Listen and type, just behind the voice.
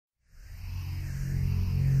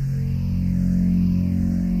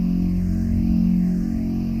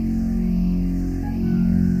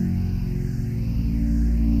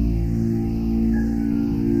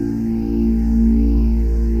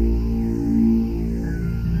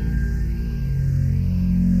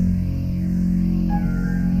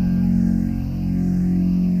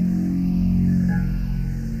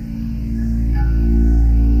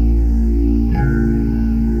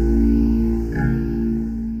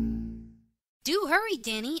Do hurry,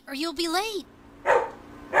 Danny, or you'll be late.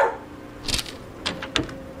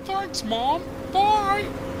 Thanks, Mom. Bye.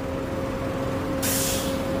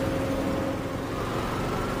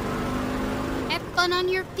 Have fun on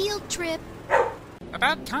your field trip.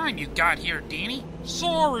 About time you got here, Danny.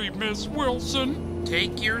 Sorry, Miss Wilson.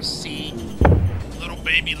 Take your seat. Little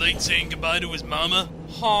baby late saying goodbye to his mama.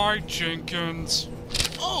 Hi, Jenkins.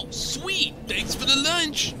 Oh, sweet. Thanks for the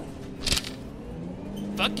lunch.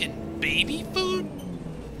 Fucking baby food?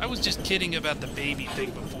 I was just kidding about the baby thing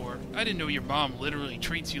before. I didn't know your mom literally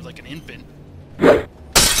treats you like an infant.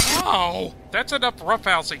 Oh, that's enough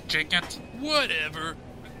roughhousing, Jenkins. Whatever.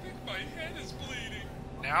 I think my head is bleeding.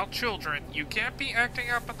 Now, children, you can't be acting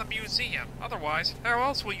up in the museum. Otherwise, how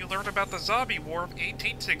else will you learn about the Zombie War of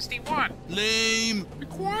 1861? Lame. Be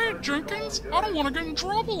quiet, Jenkins. I don't want to get in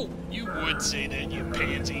trouble. You would say that, you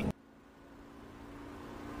pansy.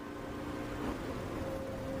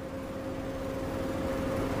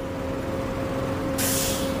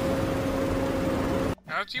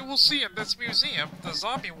 As you will see in this museum, the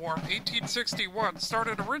Zombie War of 1861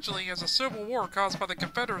 started originally as a civil war caused by the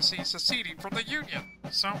Confederacy seceding from the Union.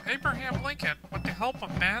 So Abraham Lincoln, with the help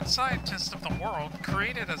of mad scientists of the world,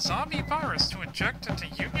 created a zombie virus to inject into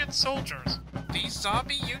Union soldiers. These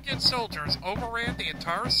zombie Union soldiers overran the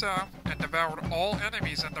entire South and devoured all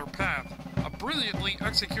enemies in their path. A brilliantly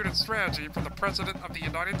executed strategy for the President of the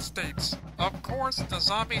United States. Of course, the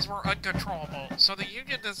zombies were uncontrollable, so the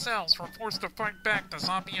Union themselves were forced to fight back the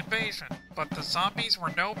zombie invasion. But the zombies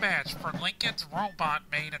were no match for Lincoln's robot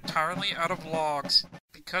made entirely out of logs.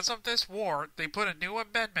 Because of this war, they put a new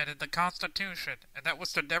amendment in the Constitution, and that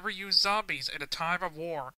was to never use zombies in a time of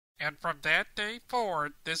war. And from that day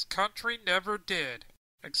forward, this country never did.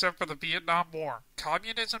 Except for the Vietnam War.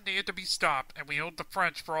 Communism needed to be stopped, and we owed the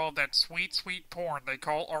French for all that sweet, sweet porn they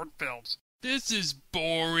call art films. This is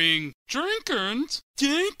boring. Jenkins?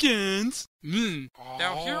 Jenkins?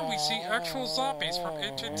 Now here we see actual zombies from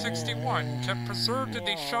 1861 kept preserved in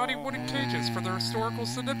these shoddy wooden cages for their historical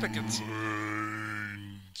significance.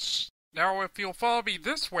 Now if you'll follow me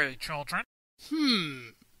this way, children.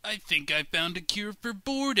 I think I found a cure for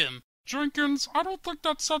boredom. Jenkins, I don't think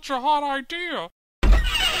that's such a hot idea.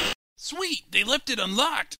 Sweet, they left it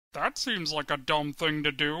unlocked. That seems like a dumb thing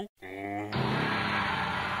to do.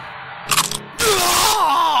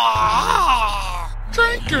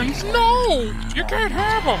 Jenkins, no! You can't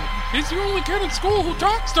have him! He's the only kid in school who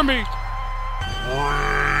talks to me!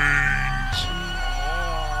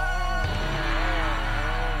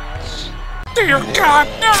 Dear God,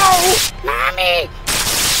 no! Mommy!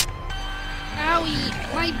 Owie,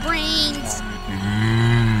 my brains!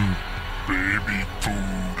 Baby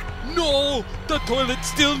food. No, the toilet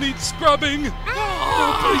still needs scrubbing.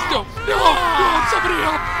 Oh, please don't. No, somebody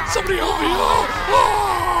help! Somebody help me!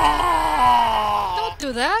 Don't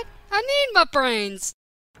do that. I need my brains.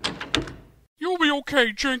 You'll be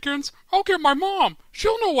okay, Jenkins. I'll get my mom.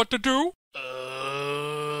 She'll know what to do.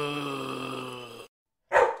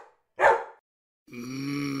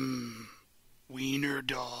 Wiener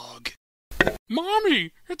dog.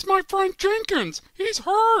 Mommy, it's my friend Jenkins. He's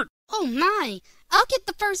hurt. Oh my, I'll get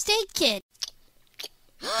the first aid kit.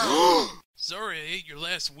 Sorry I ate your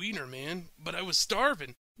last wiener, man, but I was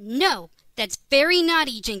starving. No, that's very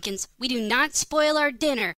naughty, Jenkins. We do not spoil our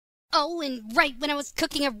dinner. Oh, and right when I was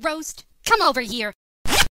cooking a roast, come over here.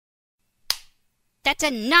 That's a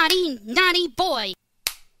naughty, naughty boy.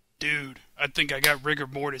 Dude, I think I got rigor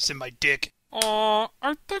mortis in my dick.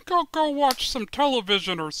 I think I'll go watch some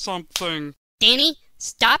television or something. Danny,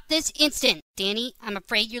 stop this instant. Danny, I'm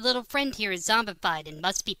afraid your little friend here is zombified and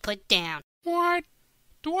must be put down. What?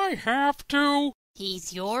 Do I have to?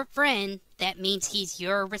 He's your friend. That means he's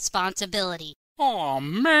your responsibility. Aw,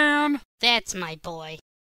 man. That's my boy.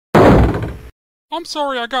 I'm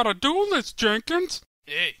sorry I gotta do this, Jenkins.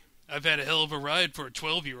 Hey, I've had a hell of a ride for a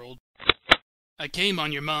 12-year-old. I came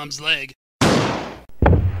on your mom's leg.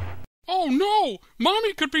 Oh no!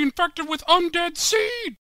 Mommy could be infected with undead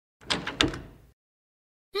seed!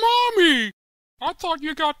 Mommy! I thought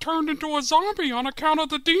you got turned into a zombie on account of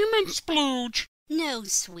the demon splooge! No,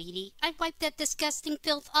 sweetie. I wiped that disgusting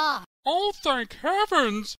filth off. Oh, thank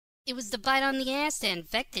heavens! It was the bite on the ass that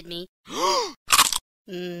infected me.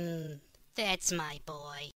 That's my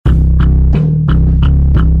boy.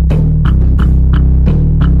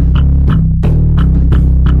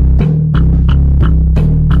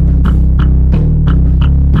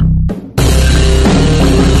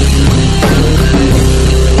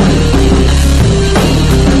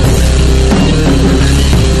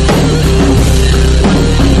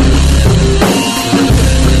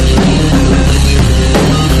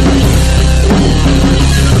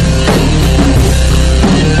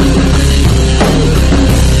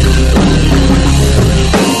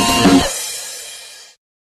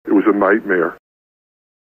 nightmare.